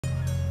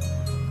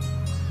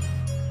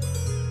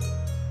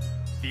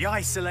The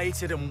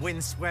isolated and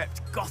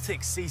windswept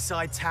Gothic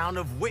seaside town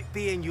of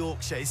Whitby in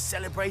Yorkshire is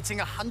celebrating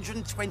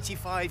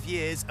 125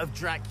 years of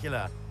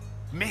Dracula.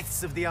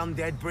 Myths of the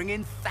undead bring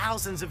in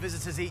thousands of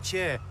visitors each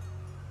year.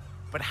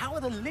 But how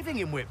are the living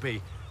in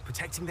Whitby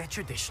protecting their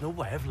traditional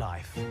way of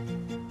life?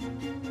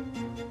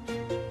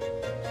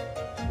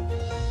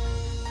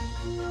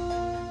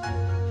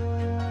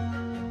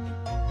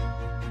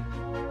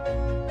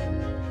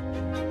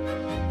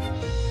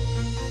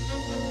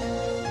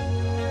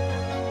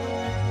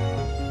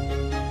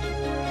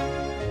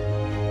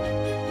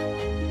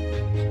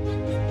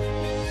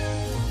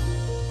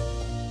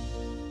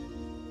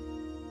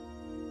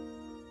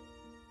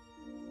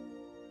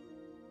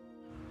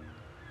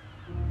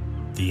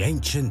 The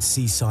ancient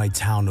seaside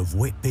town of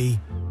Whitby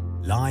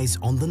lies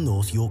on the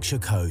North Yorkshire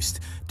coast,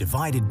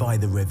 divided by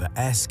the River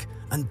Esk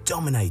and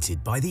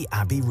dominated by the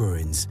Abbey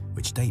ruins,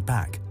 which date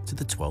back to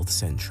the 12th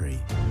century.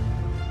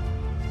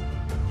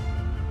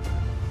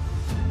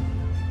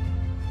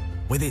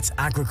 With its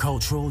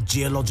agricultural,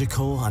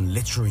 geological and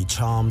literary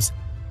charms,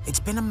 it's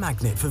been a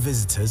magnet for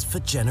visitors for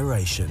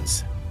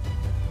generations.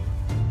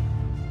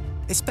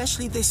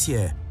 Especially this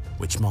year,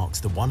 which marks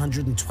the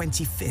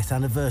 125th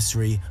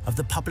anniversary of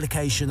the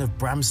publication of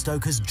Bram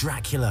Stoker's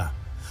Dracula,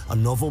 a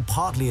novel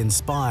partly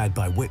inspired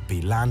by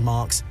Whitby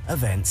landmarks,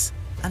 events,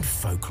 and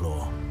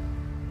folklore.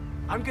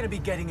 I'm going to be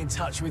getting in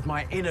touch with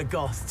my inner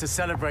goth to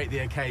celebrate the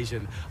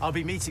occasion. I'll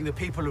be meeting the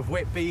people of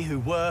Whitby who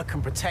work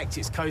and protect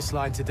its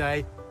coastline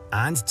today,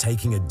 and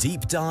taking a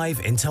deep dive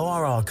into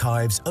our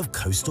archives of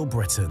coastal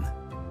Britain.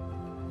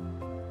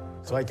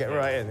 So I get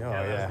right in? Oh,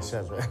 yeah,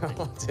 sure.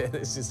 Oh dear,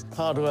 this is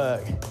hard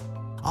work.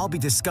 I'll be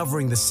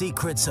discovering the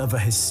secrets of a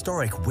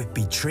historic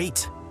Whitby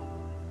treat.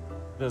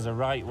 There's a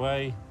right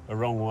way, a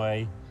wrong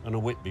way, and a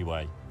Whitby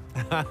way.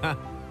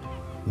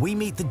 We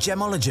meet the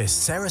gemologist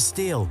Sarah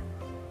Steele,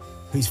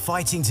 who's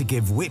fighting to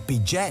give Whitby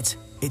Jet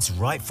its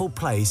rightful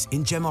place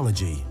in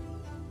gemology.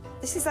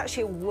 This is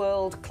actually a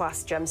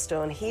world-class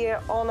gemstone here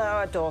on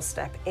our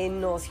doorstep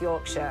in North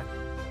Yorkshire.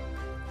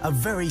 A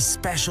very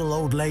special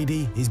old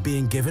lady is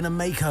being given a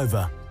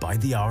makeover by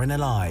the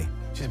RNLI.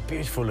 She's a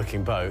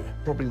beautiful-looking boat.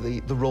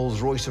 Probably the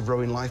Rolls-Royce of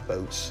rowing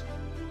lifeboats.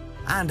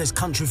 And as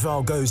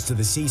Countryfile goes to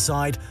the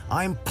seaside,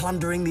 I'm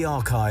plundering the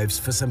archives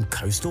for some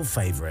coastal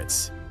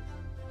favourites.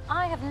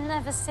 I have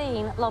never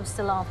seen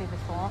lobster larvae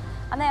before,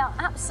 and they are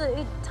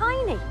absolutely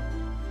tiny.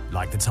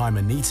 Like the time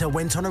Anita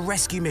went on a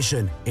rescue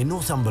mission in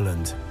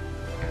Northumberland.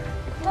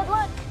 Good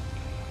luck.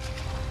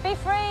 Be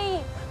free.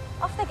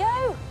 Off they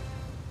go.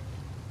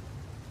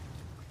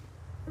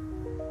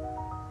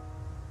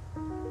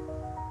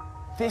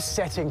 This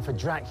setting for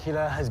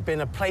Dracula has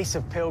been a place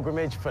of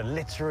pilgrimage for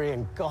literary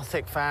and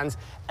Gothic fans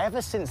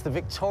ever since the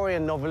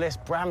Victorian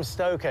novelist Bram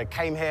Stoker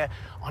came here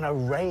on a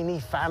rainy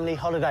family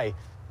holiday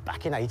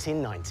back in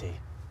 1890.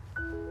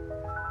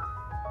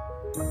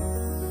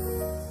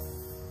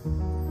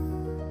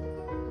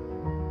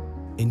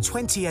 In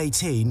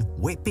 2018,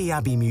 Whitby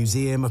Abbey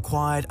Museum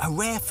acquired a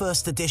rare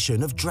first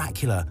edition of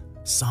Dracula,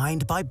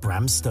 signed by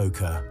Bram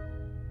Stoker.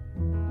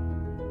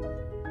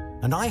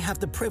 And I have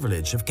the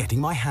privilege of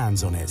getting my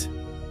hands on it.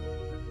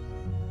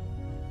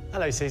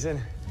 Hello, Susan.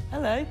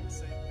 Hello.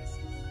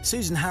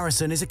 Susan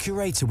Harrison is a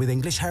curator with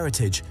English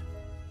Heritage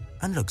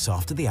and looks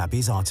after the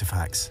Abbey's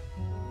artefacts.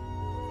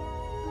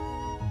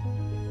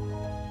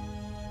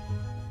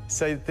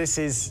 So this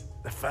is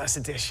the first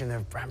edition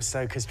of Bram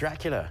Stoker's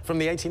Dracula from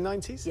the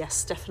 1890s?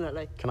 Yes,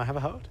 definitely. Can I have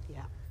a hold?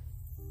 Yeah.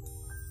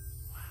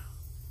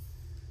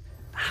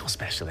 How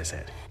special is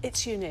it?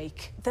 It's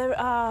unique. There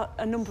are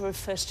a number of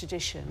first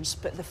editions,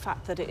 but the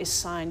fact that it is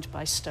signed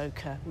by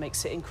Stoker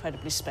makes it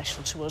incredibly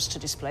special to us to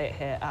display it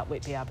here at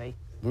Whitby Abbey.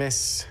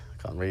 Miss,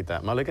 I can't read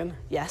that, Mulligan?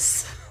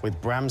 Yes.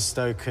 With Bram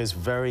Stoker's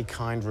very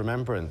kind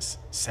remembrance,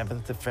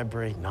 7th of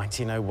February,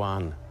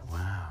 1901.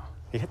 Wow.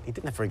 He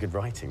didn't have very good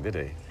writing, did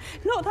he?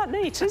 Not that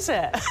neat, is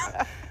it?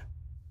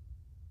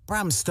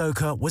 Bram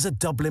Stoker was a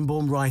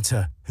Dublin-born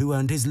writer who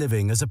earned his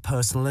living as a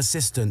personal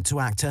assistant to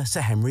actor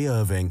Sir Henry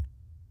Irving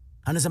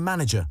and as a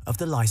manager of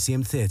the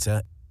Lyceum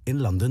Theatre in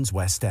London's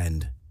West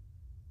End.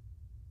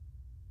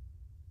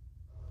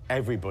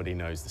 Everybody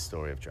knows the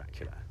story of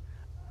Dracula.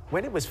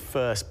 When it was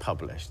first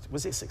published,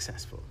 was it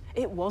successful?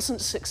 It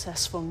wasn't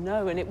successful,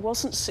 no, and it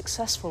wasn't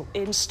successful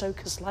in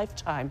Stoker's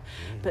lifetime.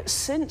 But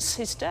since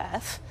his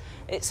death,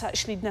 it's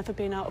actually never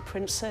been out of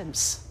print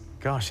since.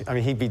 Gosh, I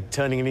mean, he'd be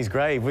turning in his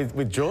grave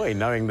with joy,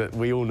 knowing that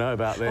we all know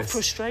about this. Or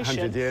frustration.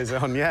 100 years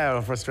on, yeah,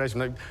 or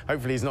frustration.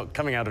 Hopefully he's not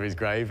coming out of his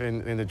grave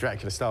in the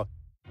Dracula style.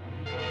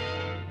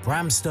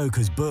 Bram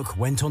Stoker's book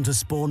went on to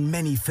spawn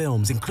many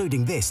films,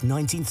 including this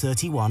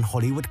 1931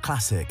 Hollywood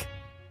classic.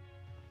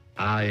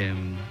 I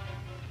am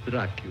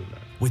Dracula.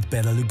 With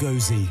Bela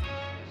Lugosi.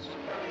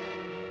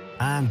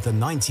 And the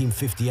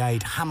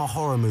 1958 Hammer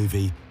horror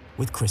movie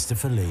with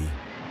Christopher Lee.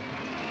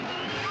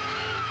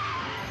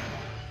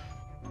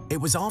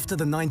 It was after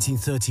the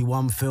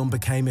 1931 film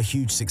became a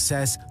huge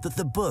success that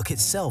the book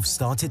itself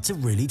started to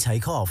really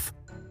take off,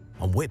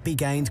 and Whitby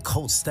gained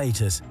cult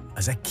status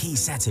as a key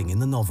setting in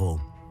the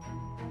novel.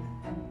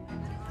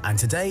 And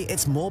today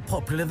it's more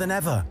popular than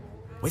ever,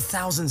 with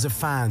thousands of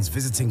fans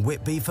visiting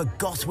Whitby for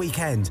Goth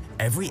Weekend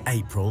every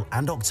April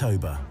and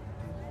October.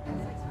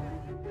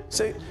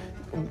 So,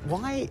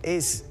 why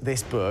is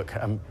this book,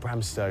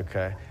 Bram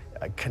Stoker,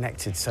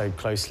 connected so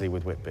closely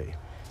with Whitby?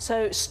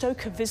 So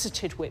Stoker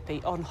visited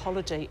Whitby on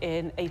holiday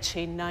in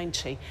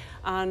 1890,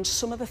 and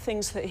some of the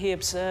things that he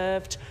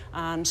observed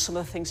and some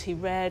of the things he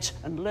read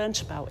and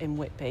learnt about in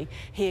Whitby,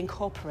 he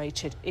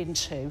incorporated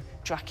into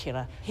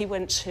Dracula. He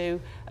went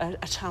to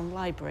a town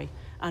library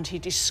and he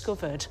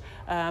discovered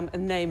a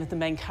name of the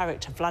main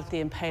character, Vlad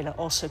the Impaler,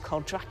 also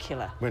called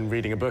Dracula. When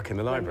reading a book in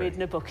the library? When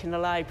reading a book in the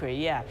library,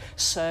 yeah.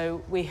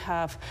 So we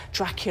have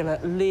Dracula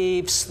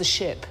leaves the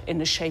ship in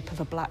the shape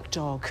of a black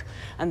dog,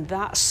 and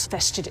that's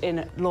vested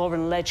in lore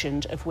and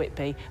legend of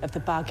Whitby, of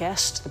the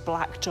Barghest, the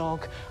black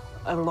dog,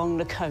 along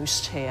the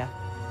coast here.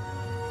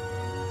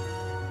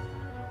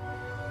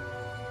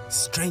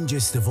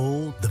 Strangest of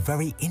all, the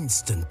very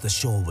instant the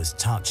shore was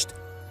touched,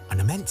 an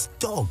immense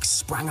dog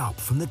sprang up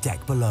from the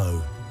deck below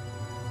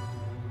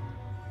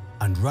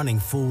and, running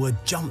forward,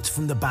 jumped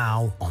from the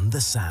bow on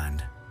the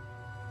sand.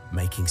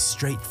 Making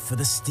straight for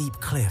the steep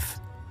cliff,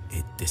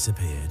 it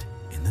disappeared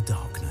in the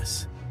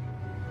darkness.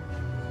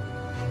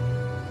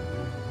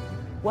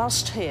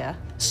 Whilst here,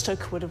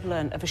 Stoker would have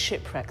learnt of a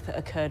shipwreck that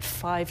occurred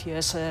 5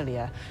 years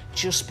earlier,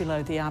 just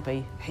below the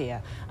Abbey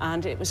here.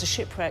 And it was a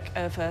shipwreck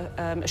of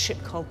a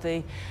ship called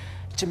the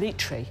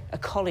Dimitri, a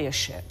collier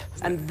ship.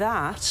 And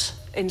that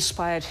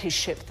inspired his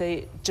ship,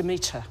 the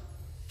Demeter.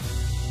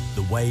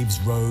 The waves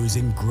rose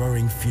in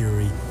growing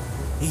fury,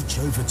 each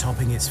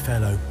overtopping its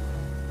fellow,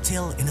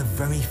 till in a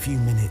very few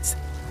minutes,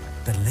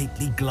 the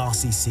lately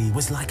glassy sea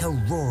was like a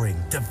roaring,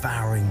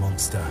 devouring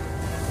monster.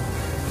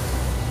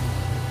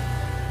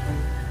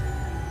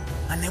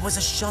 And there was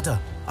a shudder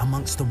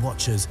amongst the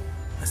watchers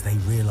as they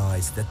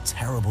realised the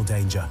terrible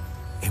danger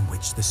in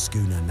which the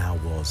schooner now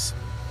was.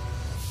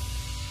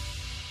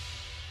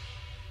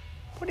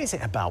 What is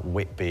it about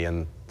Whitby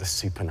and the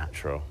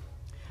supernatural?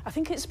 I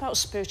think it's about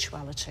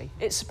spirituality.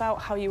 It's about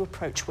how you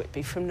approach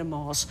Whitby from the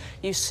moors.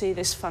 You see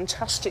this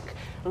fantastic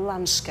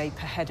landscape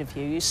ahead of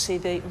you. You see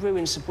the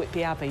ruins of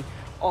Whitby Abbey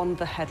on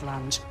the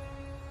headland.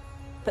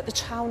 But the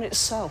town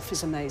itself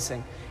is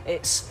amazing.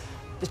 It's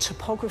the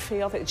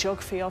topography of it, the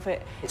geography of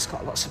it. It's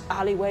got lots of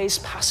alleyways,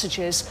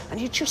 passages, and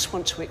you just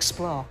want to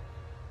explore.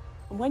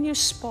 And when you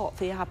spot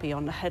the Abbey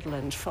on the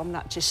headland from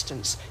that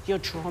distance, you're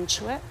drawn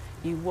to it.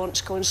 You want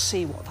to go and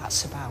see what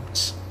that's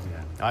about.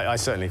 Yeah, I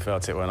certainly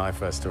felt it when I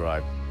first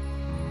arrived.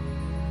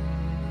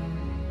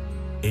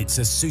 It's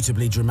a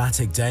suitably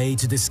dramatic day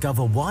to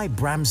discover why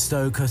Bram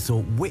Stoker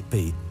thought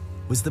Whitby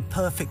was the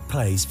perfect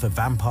place for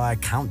vampire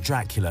Count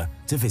Dracula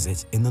to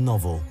visit in the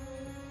novel.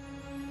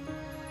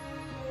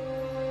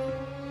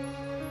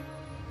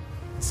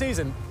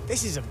 Susan,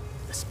 this is a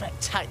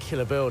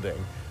spectacular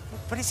building,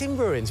 but it's in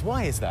ruins.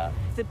 Why is that?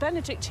 The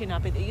Benedictine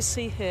Abbey that you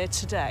see here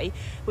today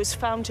was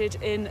founded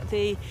in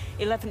the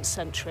 11th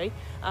century,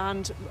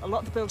 and a lot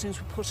of the buildings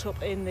were put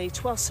up in the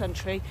 12th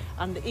century,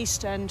 and the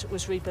East End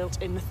was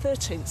rebuilt in the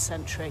 13th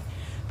century.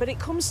 But it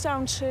comes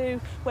down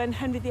to when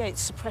Henry VIII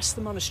suppressed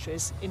the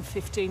monasteries in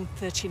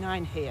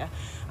 1539 here,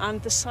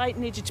 and the site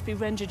needed to be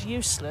rendered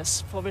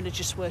useless for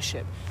religious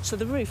worship, so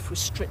the roof was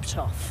stripped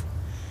off.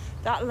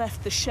 That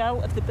left the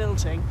shell of the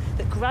building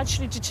that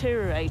gradually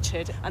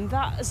deteriorated, and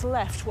that has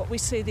left what we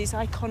see, these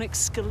iconic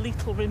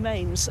skeletal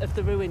remains of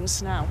the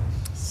ruins now.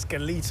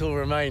 Skeletal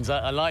remains,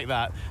 I like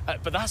that.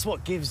 But that's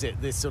what gives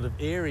it this sort of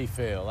eerie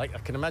feel. Like, I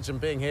can imagine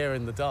being here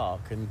in the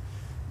dark, and,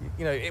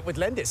 you know, it would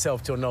lend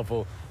itself to a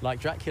novel like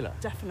Dracula.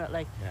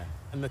 Definitely. Yeah.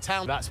 And the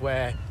town, that's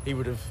where he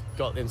would have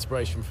got the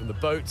inspiration from the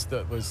boat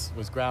that was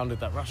grounded,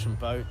 that Russian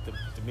boat, the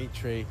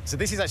Dimitri. So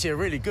this is actually a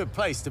really good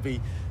place to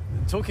be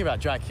talking about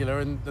Dracula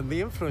and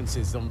the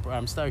influences on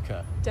Bram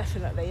Stoker.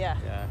 Definitely, yeah.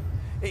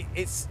 Yeah.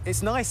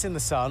 It's nice in the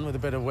sun with a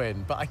bit of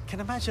wind, but I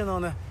can imagine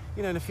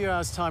in a few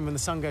hours' time when the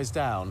sun goes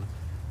down,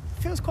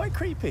 it feels quite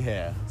creepy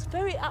here. It's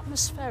very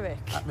atmospheric.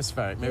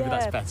 Atmospheric, maybe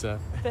that's better.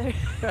 Very,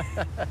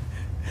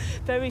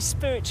 very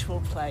spiritual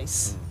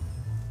place.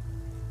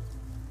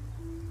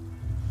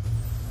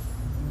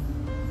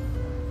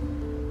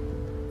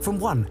 From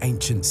one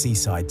ancient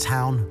seaside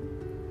town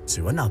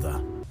to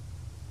another.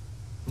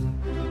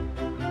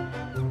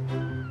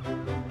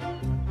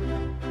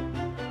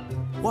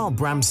 While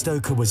Bram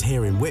Stoker was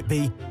here in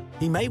Whitby,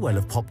 he may well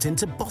have popped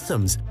into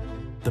Bothams,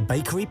 the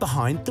bakery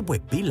behind the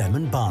Whitby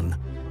lemon bun,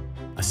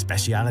 a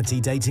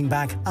speciality dating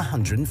back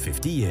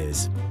 150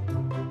 years.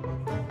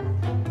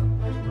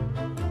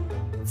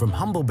 From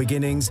humble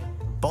beginnings,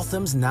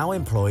 Bothams now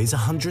employs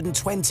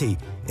 120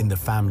 in the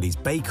family's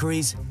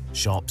bakeries,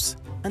 shops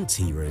and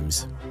tea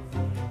rooms.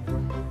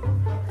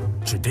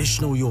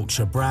 Traditional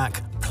Yorkshire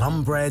brack,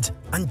 plum bread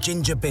and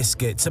ginger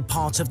biscuits are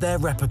part of their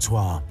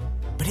repertoire,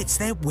 but it's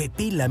their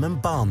Whitby lemon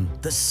bun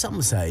that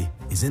some say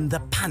is in the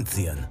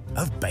pantheon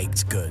of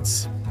baked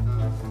goods.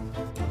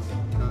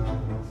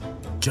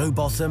 Joe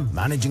Botham,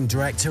 managing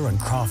director and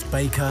craft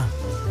baker.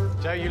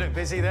 Joe, you look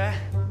busy there.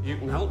 You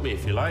can help me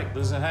if you like.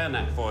 There's a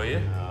hairnet for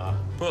you.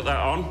 put that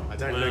on. I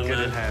don't look good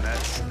in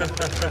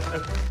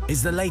hairnets.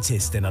 Is the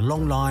latest in a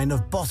long line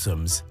of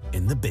Bothams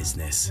in the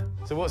business.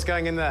 So what's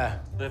going in there?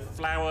 The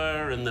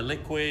flour and the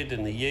liquid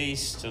and the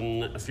yeast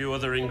and a few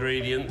other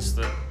ingredients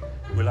that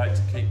we like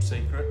to keep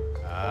secret.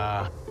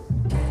 Ah.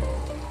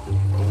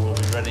 And we'll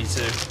be ready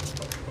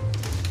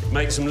to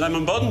make some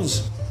lemon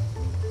buns.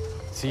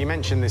 So you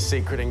mentioned this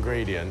secret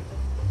ingredient.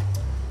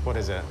 What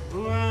is it?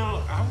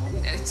 Well,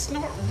 it's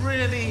not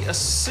really a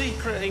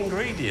secret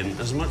ingredient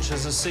as much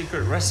as a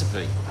secret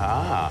recipe.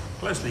 Ah.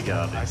 Closely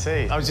guarded. I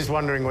see. I was just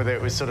wondering whether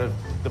it was sort of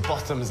the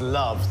Bothams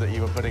love that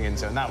you were putting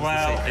into it, and that was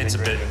the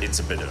secret ingredient. It's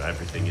a bit of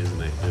everything, isn't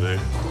it, you know?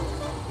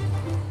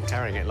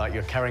 Carrying it like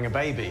you're carrying a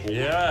baby.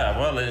 Yeah,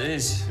 well, it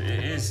is.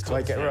 It is. Can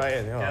I get right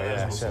in? Oh,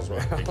 yeah.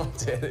 Oh,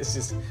 dear, this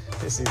is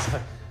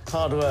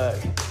hard work.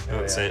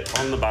 That's it,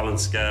 on the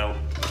balance scale.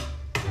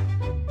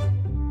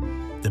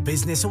 The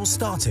business all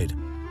started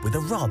with a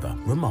rather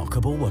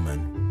remarkable woman.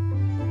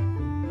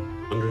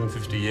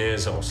 150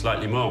 years or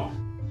slightly more.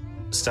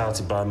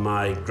 Started by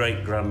my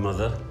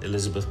great-grandmother,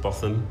 Elizabeth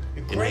Botham.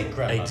 Your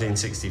great-grandmother?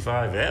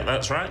 1865, yeah,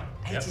 that's right.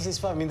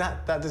 1865, I mean,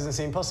 that doesn't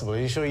seem possible. Are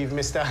you sure you've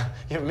missed out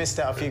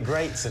a few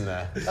greats in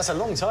there? That's a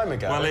long time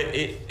ago. Well,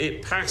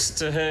 it passed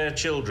to her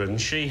children.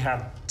 She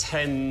had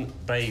 10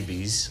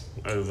 babies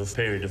over a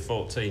period of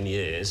 14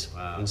 years.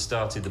 Wow. And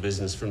started the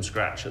business from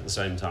scratch at the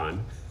same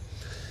time.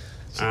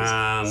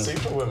 And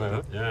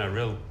superwoman. Yeah, a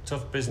real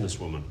tough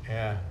businesswoman.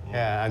 Yeah,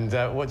 yeah. And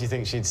what do you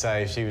think she'd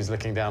say if she was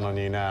looking down on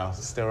you now,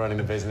 still running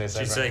the business?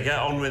 She'd say, get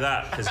on with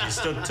that, because you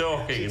stood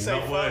talking and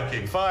not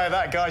working. Fire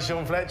that guy,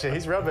 Sean Fletcher,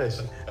 he's rubbish.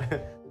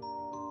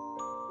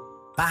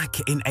 Back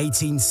in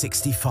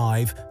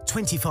 1865,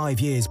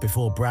 25 years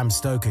before Bram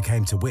Stoker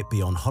came to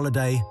Whitby on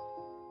holiday,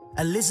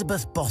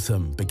 Elizabeth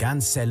Botham began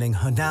selling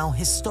her now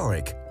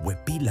historic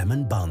Whitby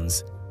lemon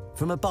buns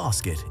from a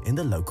basket in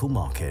the local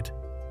market.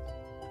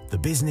 The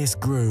business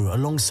grew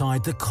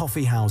alongside the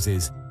coffee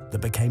houses that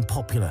became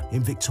popular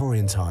in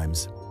Victorian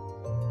times.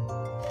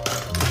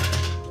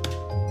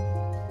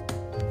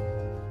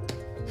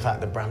 The fact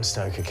that Bram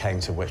Stoker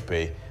came to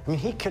Whitby, I mean,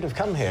 he could have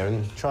come here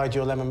and tried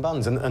your lemon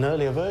buns, an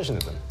earlier version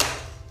of them.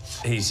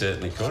 He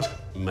certainly could.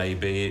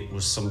 Maybe it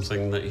was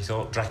something that he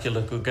thought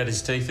Dracula could get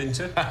his teeth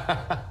into.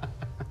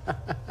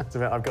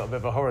 I've got a bit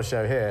of a horror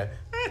show here.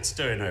 It's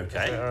doing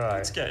OK. All right.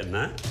 It's getting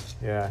there.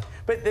 Yeah.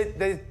 But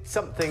there's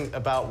something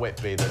about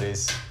Whitby that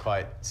is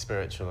quite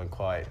spiritual and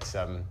quite...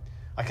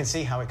 I can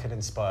see how it could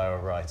inspire a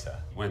writer.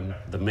 When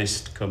the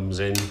mist comes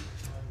in,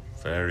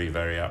 very,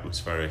 very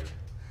atmospheric.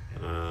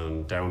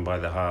 And down by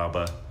the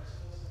harbour,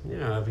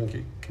 yeah, I think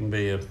it can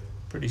be a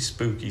pretty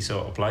spooky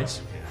sort of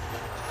place.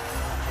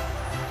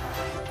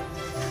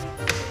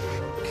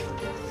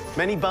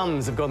 Many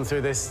buns have gone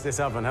through this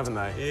oven, haven't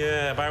they?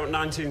 Yeah, about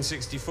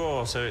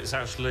 1964, so it's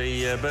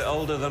actually a bit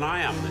older than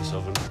I am, this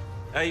oven.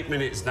 8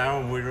 minutes now,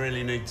 and we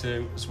really need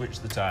to switch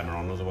the timer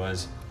on,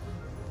 otherwise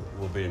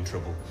we'll be in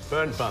trouble.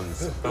 Burnt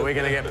buns, but we're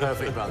going to get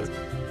perfect buns.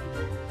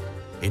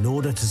 In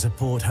order to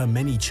support her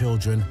many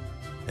children,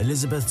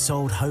 Elizabeth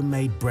sold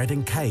homemade bread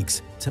and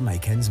cakes to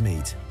make ends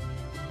meet.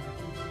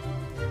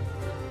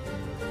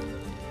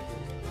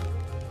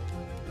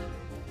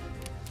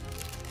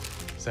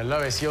 So,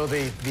 Lois, you're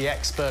the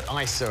expert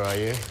icer, are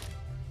you?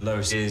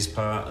 Lois is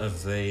part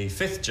of the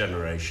 5th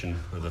generation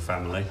of the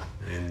family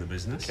in the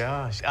business.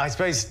 Gosh, I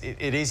suppose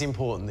it is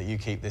important that you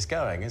keep this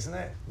going, isn't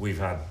it? We've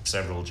had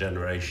several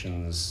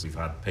generations. We've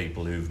had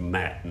people who've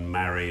met and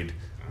married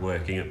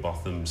working at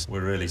Bothams.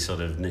 We're really sort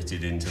of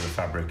knitted into the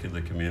fabric of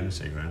the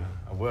community, really.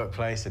 A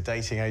workplace, a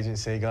dating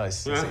agency,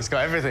 guys. It's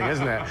got everything,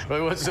 isn't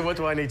it? So what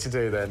do I need to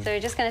do then? So we're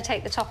just going to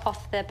take the top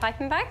off the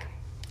piping bag.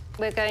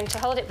 We're going to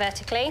hold it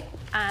vertically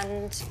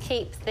and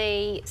keep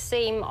the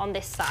seam on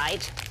this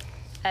side,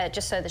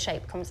 just so the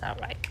shape comes out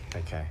right.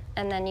 OK.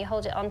 And then you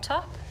hold it on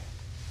top,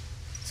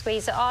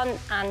 squeeze it on,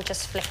 and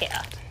just flick it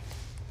up,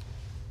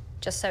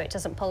 just so it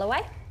doesn't pull away.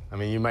 I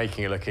mean, you're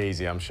making it look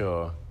easy, I'm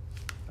sure.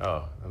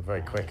 Oh, and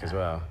very quick as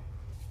well.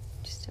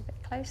 Just a bit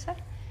closer.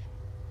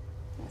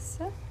 That's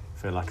it. I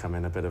feel like I'm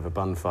in a bit of a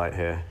bun fight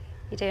here.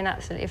 You're doing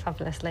absolutely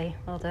fabulously.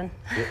 Well done.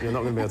 You're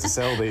not going to be able to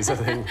sell these, I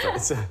think.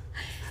 But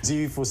do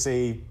you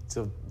foresee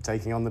sort of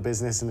taking on the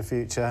business in the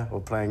future,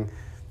 or playing,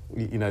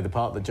 you know, the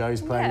part that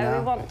Joe's playing now?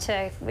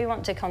 We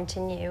want to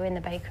continue in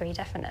the bakery,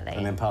 definitely.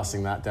 And then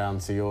passing that down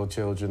to your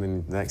children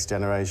in the next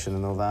generation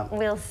and all that?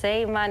 We'll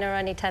see. Mine are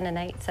only 10 and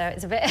 8, so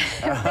it's a bit...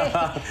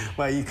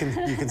 Well, you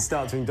can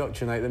start to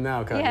indoctrinate them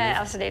now, can't you? Yeah,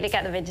 absolutely.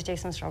 Get them in to do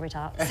some strawberry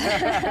tarts.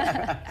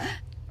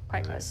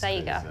 Quite good. There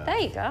you go. There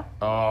you go.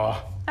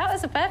 Oh. That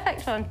was a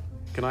perfect one.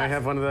 Can I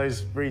have one of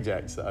those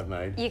rejects that I've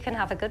made? You can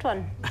have a good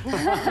one.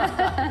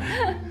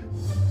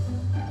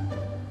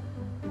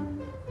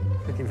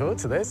 Looking forward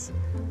to this.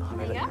 Oh,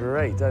 they look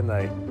great, don't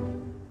they?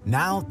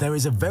 Now there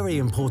is a very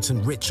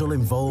important ritual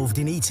involved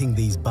in eating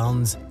these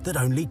buns that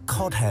only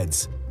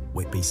codheads,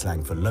 Whitby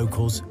slang for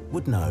locals,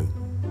 would know.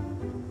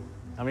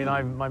 I mean,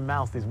 my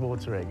mouth is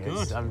watering.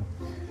 Good.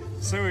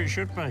 So it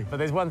should be. But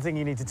there's one thing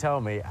you need to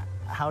tell me.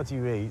 How do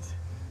you eat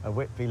a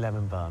Whitby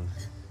lemon bun?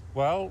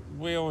 Well,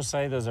 we always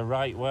say there's a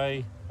right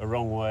way, a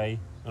wrong way,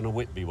 and a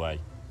Whitby way.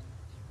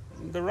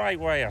 The right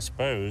way, I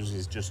suppose,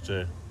 is just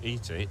to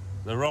eat it.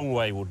 The wrong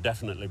way would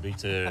definitely be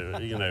to,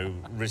 you know,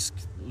 risk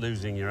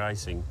losing your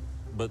icing.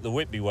 But the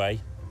Whitby way...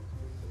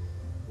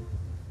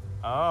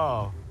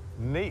 Oh,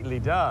 neatly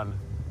done.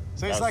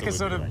 So it's like a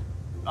sort of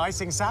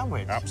icing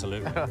sandwich.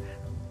 Absolutely.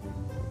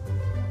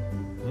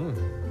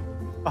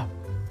 Oh,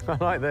 I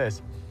like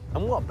this.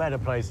 And what better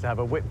place to have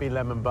a Whitby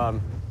lemon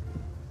bun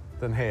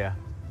than here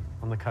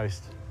on the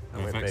coast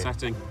of Perfect Whitby.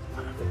 setting.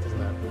 Perfect,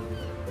 isn't it?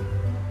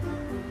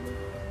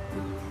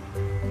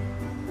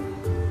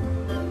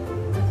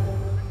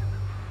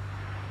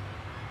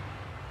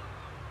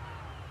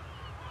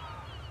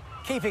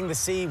 Keeping the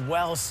sea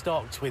well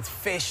stocked with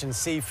fish and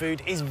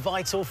seafood is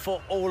vital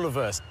for all of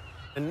us.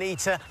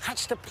 Anita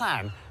hatched a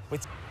plan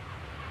with...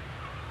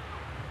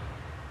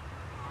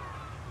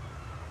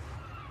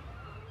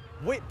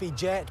 Whitby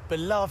Jet,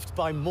 beloved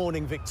by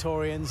morning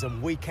Victorians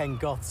and weekend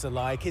goths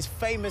alike, is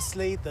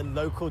famously the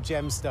local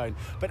gemstone.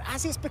 But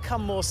as it's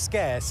become more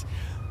scarce,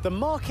 the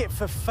market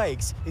for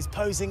fakes is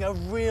posing a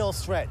real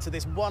threat to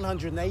this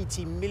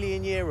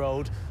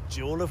 180-million-year-old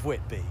jewel of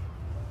Whitby.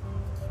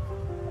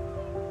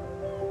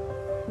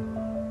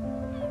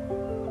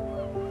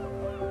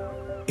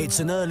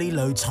 It's an early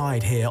low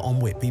tide here on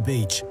Whitby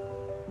Beach.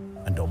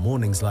 And on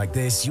mornings like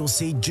this, you'll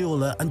see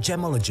jeweller and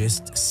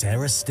gemologist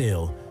Sarah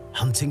Steele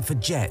hunting for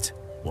jet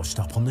washed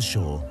up on the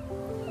shore.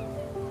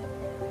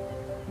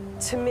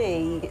 To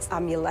me, it's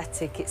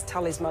amuletic, it's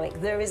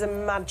talismanic. There is a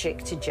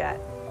magic to jet.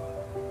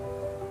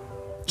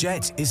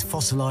 Jet is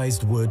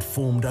fossilised wood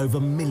formed over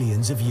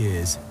millions of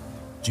years.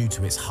 Due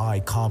to its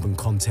high carbon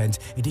content,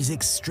 it is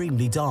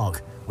extremely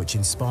dark, which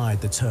inspired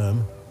the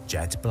term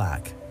jet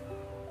black.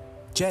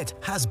 Jet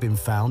has been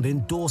found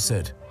in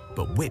Dorset,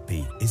 but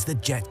Whitby is the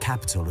jet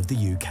capital of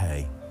the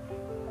UK.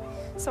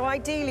 So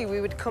ideally, we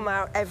would come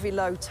out every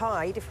low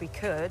tide if we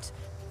could.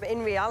 But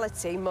in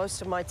reality,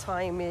 most of my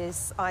time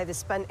is either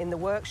spent in the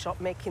workshop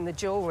making the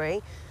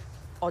jewellery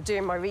or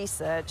doing my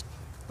research.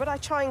 But I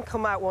try and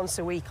come out once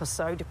a week or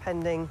so,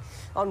 depending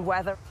on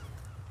weather.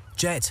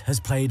 Jet has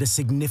played a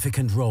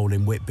significant role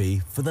in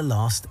Whitby for the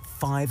last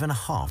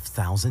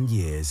 5,500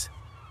 years.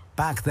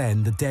 Back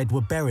then, the dead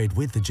were buried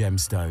with the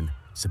gemstone,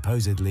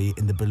 supposedly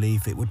in the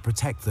belief it would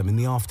protect them in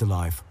the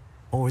afterlife,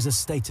 or as a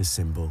status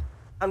symbol.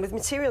 And with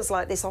materials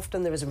like this,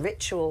 often there is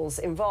rituals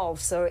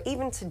involved. So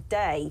even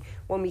today,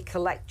 when we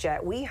collect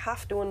jet, we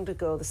have to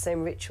undergo the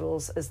same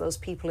rituals as those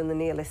people in the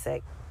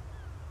Neolithic.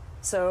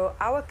 So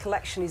our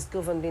collection is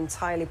governed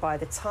entirely by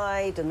the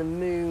tide and the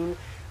moon.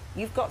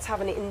 You've got to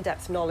have an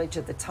in-depth knowledge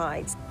of the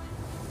tides.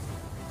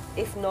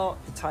 If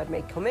not, the tide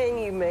may come in,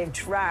 you may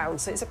drown.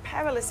 So it's a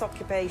perilous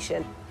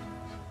occupation.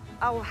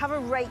 I'll have a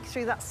rake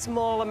through that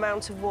small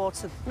amount of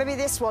water. Maybe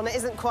this one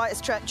isn't quite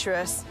as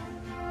treacherous.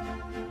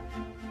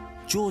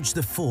 George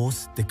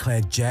IV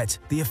declared jet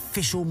the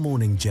official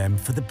mourning gem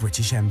for the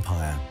British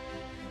Empire,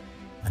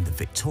 and the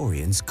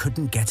Victorians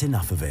couldn't get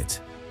enough of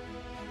it.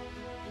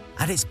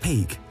 At its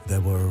peak,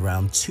 there were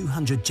around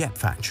 200 jet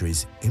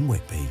factories in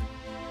Whitby.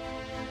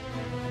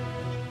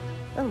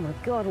 Oh my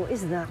God, what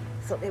is that?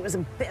 I thought it was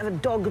a bit of a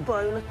dog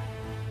bone.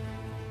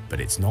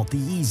 But it's not the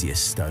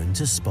easiest stone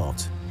to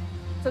spot.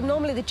 So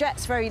normally the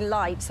jet's very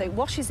light, so it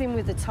washes in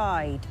with the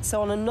tide.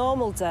 So on a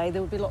normal day,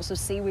 there would be lots of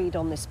seaweed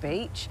on this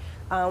beach,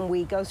 and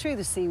we go through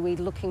the seaweed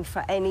looking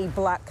for any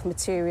black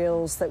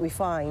materials that we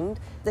find.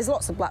 There's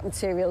lots of black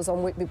materials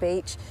on Whitby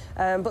Beach,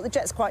 but the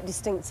jet's quite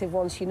distinctive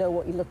once you know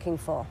what you're looking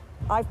for.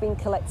 I've been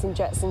collecting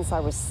jet since I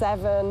was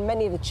 7.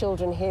 Many of the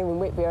children here in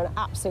Whitby are an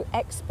absolute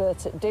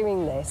expert at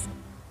doing this.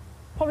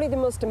 Probably the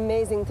most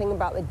amazing thing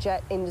about the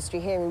jet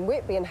industry here in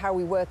Whitby and how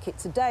we work it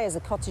today as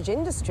a cottage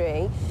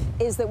industry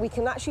is that we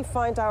can actually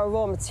find our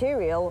raw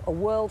material, a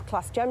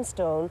world-class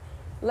gemstone,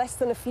 less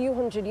than a few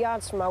hundred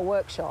yards from our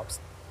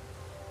workshops.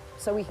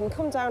 So we can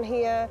come down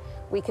here,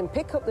 we can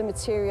pick up the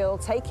material,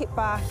 take it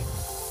back,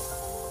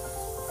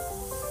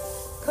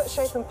 cut,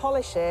 shape and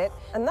polish it,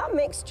 and that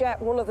makes jet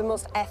one of the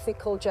most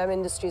ethical gem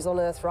industries on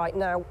earth right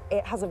now.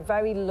 It has a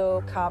very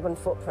low carbon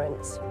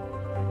footprint.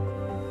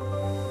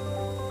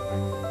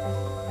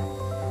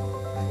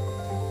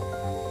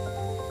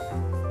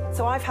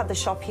 So I've had the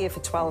shop here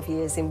for 12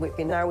 years in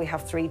Whitby. Now we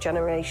have 3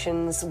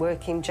 generations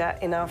working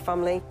jet in our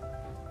family.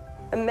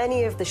 And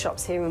many of the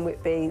shops here in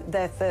Whitby,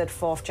 they're 3rd,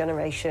 4th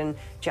generation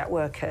jet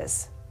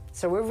workers.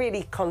 So we're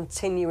really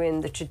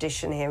continuing the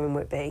tradition here in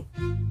Whitby.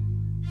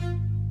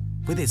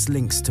 With its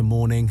links to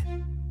mourning,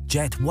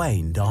 jet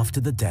waned after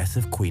the death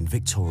of Queen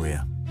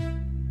Victoria.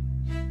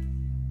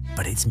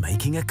 But it's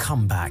making a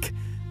comeback,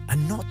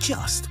 and not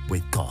just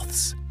with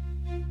goths.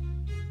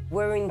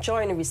 We're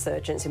enjoying a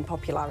resurgence in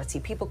popularity.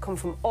 People come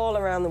from all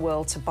around the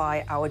world to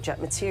buy our jet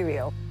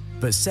material.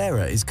 But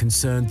Sarah is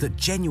concerned that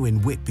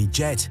genuine Whitby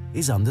jet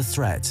is under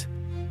threat.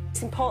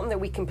 It's important that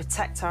we can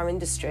protect our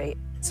industry.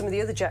 Some of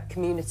the other jet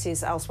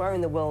communities elsewhere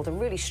in the world are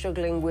really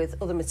struggling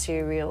with other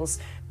materials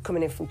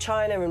coming in from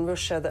China and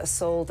Russia that are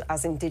sold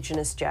as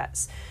indigenous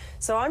jets.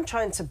 So I'm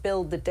trying to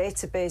build the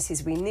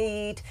databases we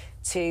need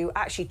to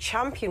actually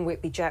champion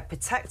Whitby Jet,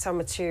 protect our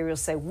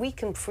materials so we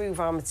can prove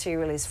our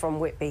material is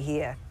from Whitby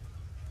here.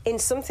 In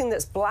something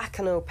that's black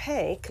and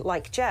opaque,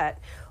 like jet,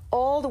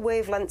 all the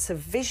wavelengths of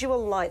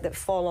visual light that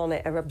fall on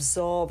it are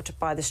absorbed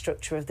by the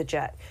structure of the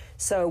jet.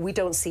 So we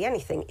don't see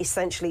anything.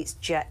 Essentially, it's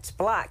jet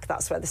black.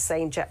 That's where the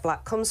saying jet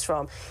black comes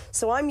from.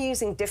 So I'm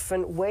using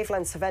different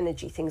wavelengths of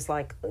energy, things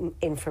like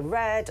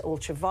infrared,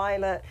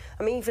 ultraviolet.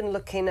 I'm even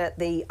looking at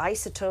the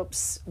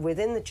isotopes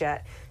within the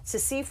jet to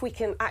see if we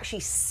can actually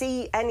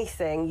see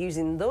anything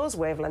using those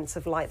wavelengths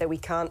of light that we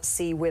can't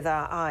see with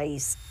our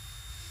eyes.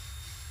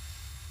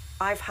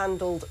 I've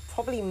handled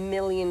probably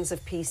millions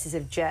of pieces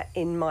of jet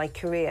in my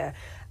career,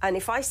 and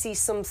if I see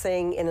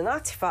something in an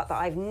artifact that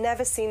I've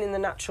never seen in the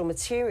natural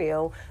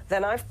material,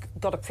 then I've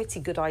got a pretty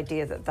good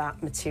idea that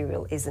that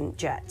material isn't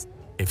jet.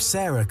 If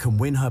Sarah can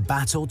win her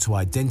battle to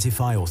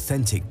identify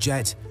authentic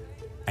jet,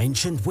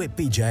 ancient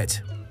Whitby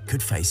jet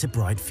could face a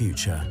bright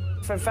future.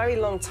 For a very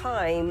long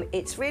time,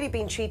 it's really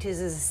been treated as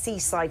a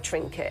seaside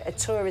trinket, a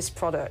tourist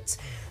product.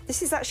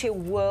 This is actually a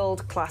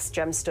world-class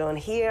gemstone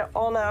here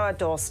on our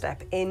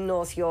doorstep in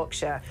North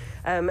Yorkshire,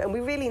 and we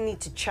really need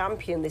to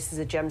champion this as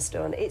a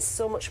gemstone. It's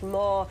so much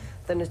more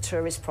than a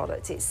tourist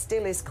product. It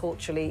still is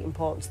culturally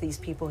important to these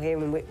people here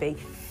in Whitby.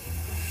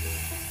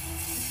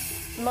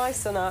 My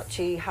son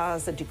Archie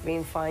has a degree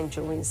in fine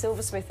jewellery and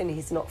silversmithing.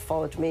 He's not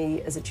followed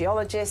me as a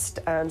geologist,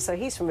 so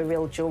he's from a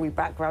real jewellery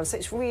background. So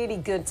it's really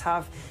good to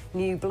have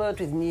new blood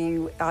with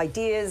new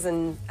ideas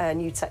and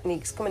new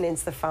techniques coming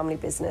into the family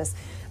business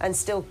and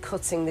still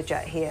cutting the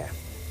jet here.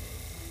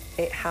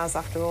 It has,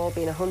 after all,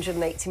 been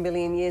 180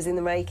 million years in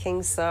the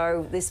making,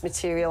 so this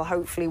material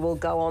hopefully will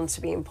go on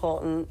to be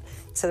important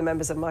to the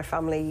members of my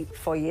family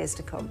for years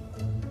to come.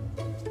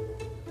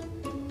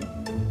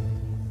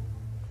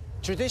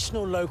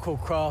 Traditional local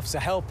crafts are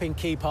helping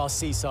keep our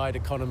seaside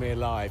economy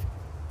alive.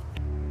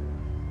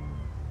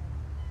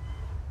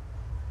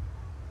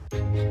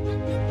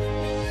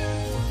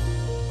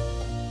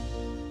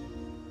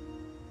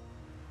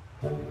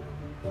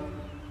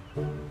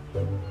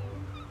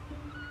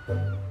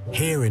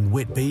 Here in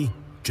Whitby,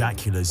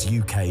 Dracula's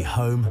UK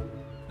home,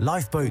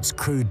 lifeboats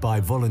crewed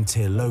by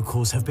volunteer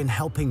locals have been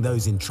helping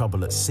those in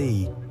trouble at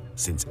sea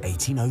since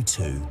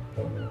 1802.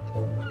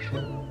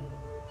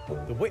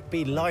 The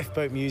Whitby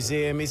Lifeboat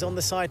Museum is on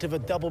the site of a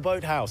double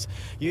boathouse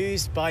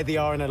used by the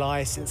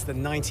RNLI since the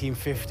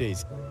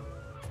 1950s.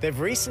 They've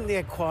recently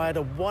acquired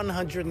a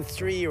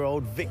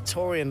 103-year-old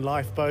Victorian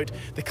lifeboat,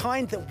 the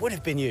kind that would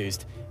have been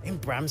used in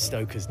Bram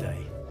Stoker's day.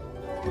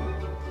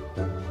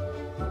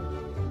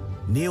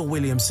 Neil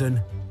Williamson,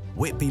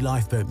 Whitby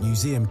Lifeboat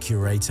Museum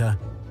curator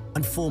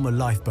and former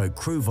lifeboat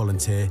crew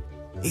volunteer,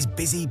 is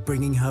busy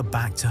bringing her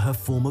back to her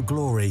former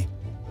glory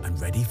and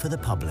ready for the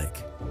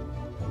public.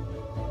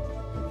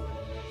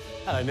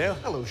 Hello, Neil.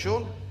 Hello,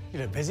 Sean. You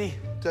look busy.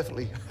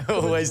 Definitely.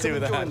 Always do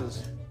with a join hand.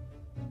 us.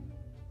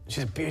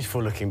 She's a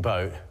beautiful-looking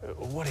boat.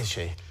 What is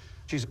she?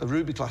 She's a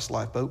Ruby-class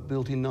lifeboat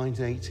built in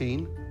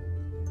 1918.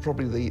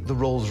 Probably the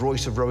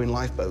Rolls-Royce of rowing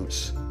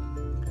lifeboats.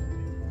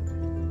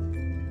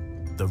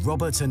 The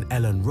Robert and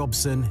Ellen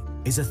Robson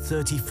is a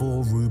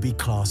 34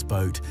 Ruby-class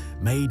boat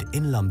made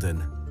in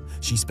London.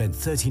 She spent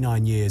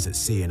 39 years at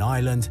sea in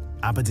Ireland,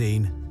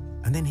 Aberdeen,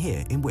 and then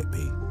here in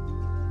Whitby.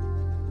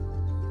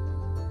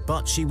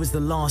 But she was the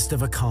last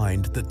of a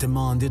kind that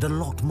demanded a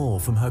lot more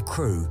from her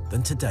crew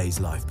than today's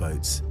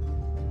lifeboats.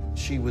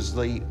 She was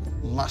the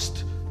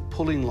last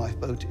pulling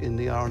lifeboat in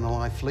the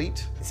RNLI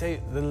fleet. So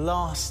the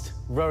last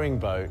rowing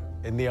boat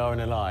in the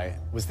RNLI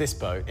was this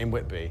boat in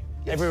Whitby.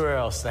 Yes. Everywhere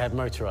else, they had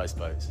motorised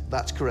boats.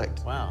 That's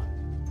correct. Wow.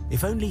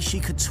 If only she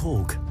could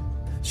talk,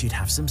 she'd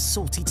have some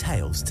salty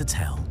tales to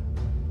tell.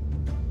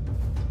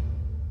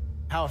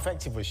 How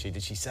effective was she?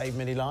 Did she save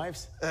many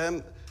lives?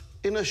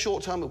 In her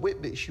short time at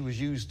Whitby, she was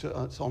used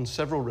on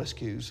several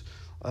rescues.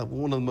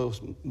 One of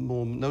the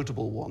more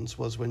notable ones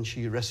was when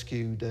she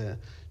rescued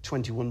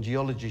 21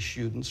 geology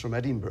students from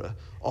Edinburgh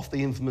off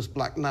the infamous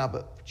Black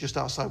Nab just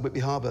outside Whitby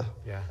Harbour.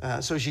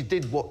 Yeah. So she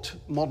did what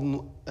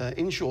modern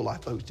inshore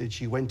lifeboats did.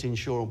 She went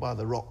inshore by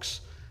the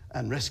rocks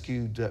and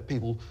rescued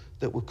people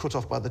that were cut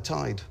off by the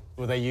tide.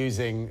 Were they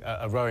using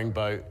a rowing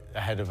boat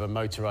ahead of a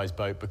motorised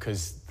boat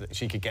because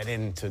she could get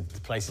into the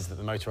places that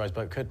the motorised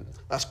boat couldn't?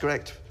 That's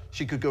correct.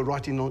 She could go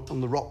right in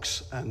on the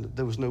rocks, and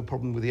there was no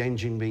problem with the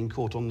engine being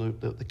caught on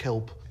the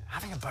kelp.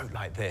 Having a boat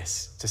like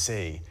this to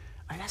sea,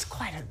 I mean, that's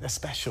quite a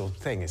special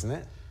thing, isn't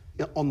it?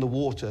 On the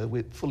water,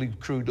 with fully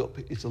crewed up,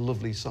 it's a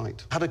lovely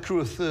sight. Had a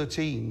crew of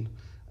 13,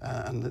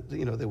 and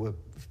you know, they were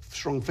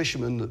strong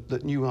fishermen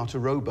that knew how to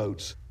row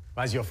boats.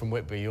 As you're from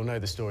Whitby, you'll know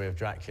the story of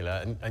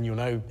Dracula, and you'll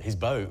know his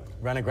boat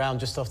ran aground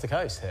just off the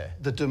coast here.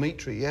 The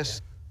Dimitri,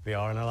 yes. The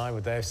RNLI,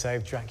 would they have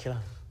saved Dracula?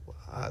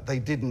 They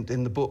didn't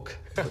in the book,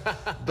 but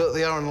the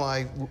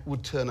RNLI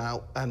would turn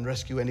out and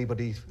rescue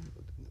anybody.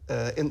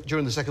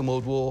 During the Second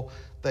World War,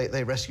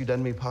 They rescued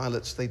enemy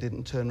pilots. They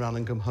didn't turn around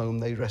and come home.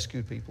 They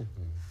rescued people.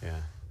 Yeah.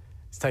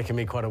 It's taken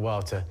me quite a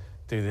while to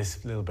do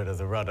this little bit of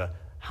the rudder.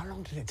 How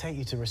long did it take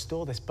you to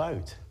restore this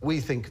boat?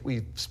 We think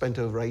we spent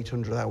over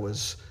 800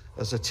 hours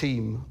as a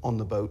team on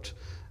the boat.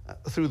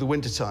 Through the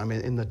wintertime,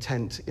 in the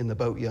tent, in the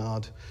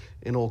boatyard,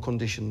 in all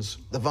conditions.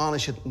 The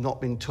varnish had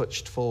not been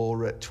touched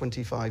for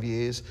 25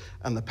 years,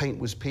 and the paint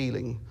was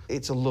peeling.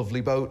 It's a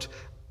lovely boat,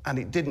 and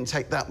it didn't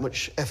take that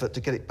much effort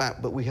to get it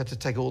back, but we had to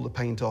take all the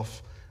paint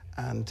off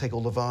and take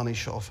all the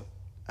varnish off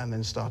and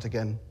then start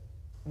again.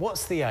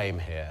 What's the aim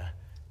here?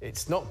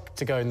 It's not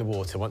to go in the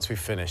water once we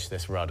finish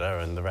this rudder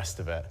and the rest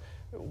of it.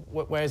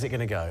 Where is it going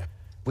to go?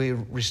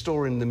 We're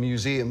restoring the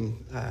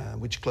museum,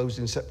 which closed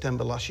in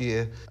September last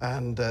year,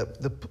 and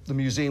the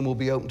museum will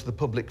be open to the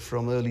public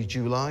from early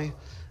July,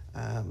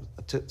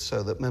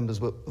 so that members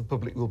of the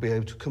public will be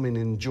able to come in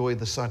and enjoy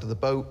the sight of the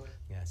boat.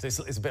 Yeah, so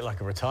it's a bit like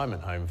a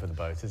retirement home for the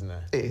boat, isn't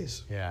it? It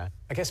is. Yeah.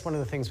 I guess one of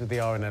the things with the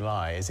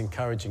RNLI is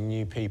encouraging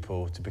new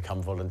people to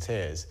become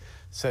volunteers.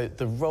 So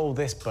the role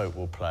this boat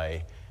will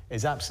play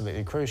is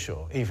absolutely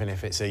crucial, even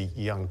if it's a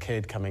young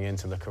kid coming in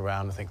to look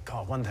around and think,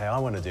 God, one day I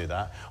want to do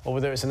that, or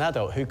whether it's an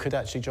adult who could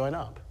actually join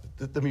up.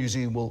 The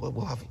museum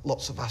will have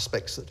lots of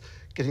aspects that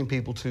getting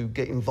people to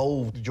get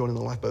involved, joining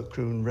the lifeboat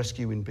crew and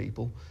rescuing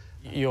people.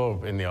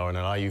 You're in the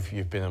RNLI,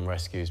 you've been on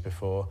rescues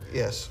before.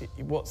 Yes.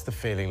 What's the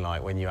feeling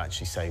like when you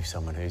actually save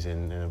someone who's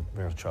in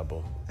real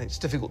trouble? It's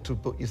difficult to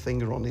put your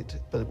finger on it,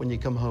 but when you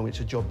come home, it's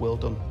a job well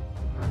done.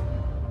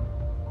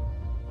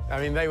 I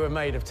mean, they were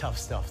made of tough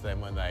stuff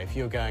then, weren't they? If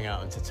you were going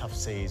out into tough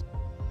seas,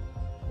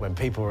 when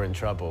people were in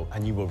trouble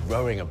and you were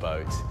rowing a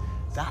boat,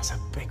 that's a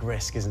big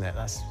risk, isn't it?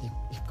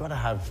 You've got to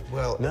have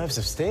nerves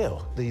of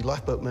steel. The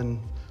lifeboatmen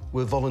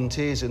were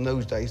volunteers in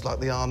those days like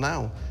they are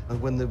now.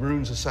 And when the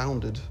maroons are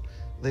sounded,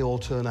 they all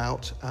turn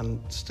out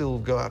and still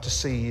go out to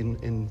sea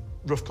in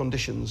rough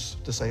conditions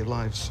to save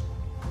lives.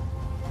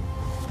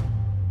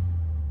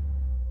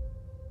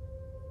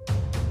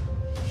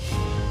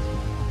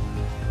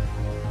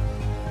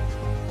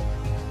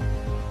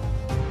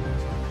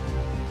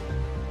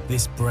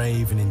 This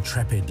brave and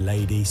intrepid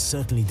lady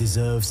certainly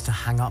deserves to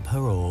hang up her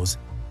oars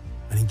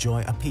and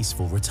enjoy a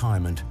peaceful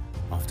retirement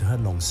after her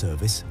long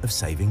service of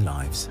saving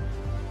lives.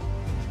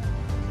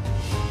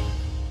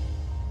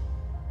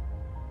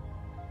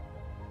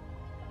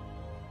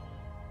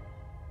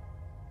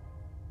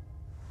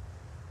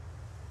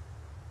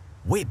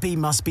 Whitby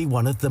must be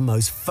one of the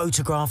most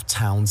photographed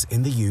towns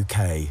in the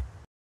UK.